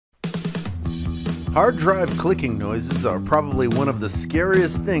Hard drive clicking noises are probably one of the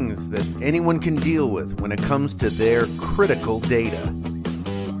scariest things that anyone can deal with when it comes to their critical data.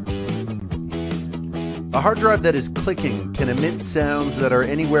 A hard drive that is clicking can emit sounds that are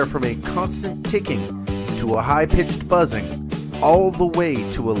anywhere from a constant ticking to a high-pitched buzzing, all the way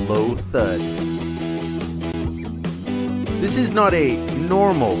to a low thud. This is not a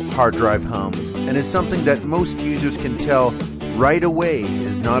normal hard drive hum, and is something that most users can tell right away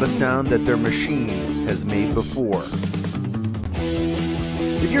is not a sound that their machine has made before.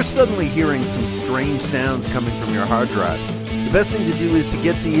 If you're suddenly hearing some strange sounds coming from your hard drive, the best thing to do is to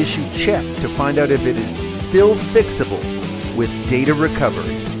get the issue checked to find out if it is still fixable with data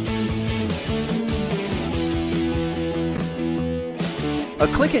recovery.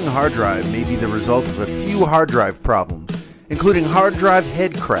 A clicking hard drive may be the result of a few hard drive problems, including hard drive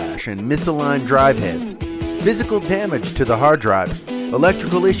head crash and misaligned drive heads, physical damage to the hard drive,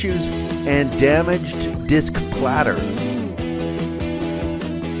 electrical issues, and damaged disk platters.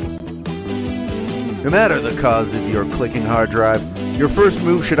 No matter the cause of your clicking hard drive, your first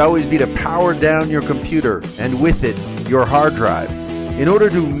move should always be to power down your computer and with it, your hard drive, in order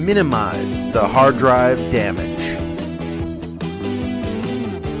to minimize the hard drive damage.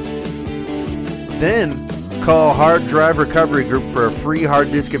 Then, call Hard Drive Recovery Group for a free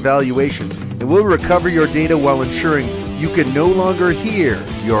hard disk evaluation, and we'll recover your data while ensuring you can no longer hear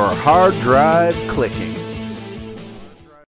your hard drive clicking.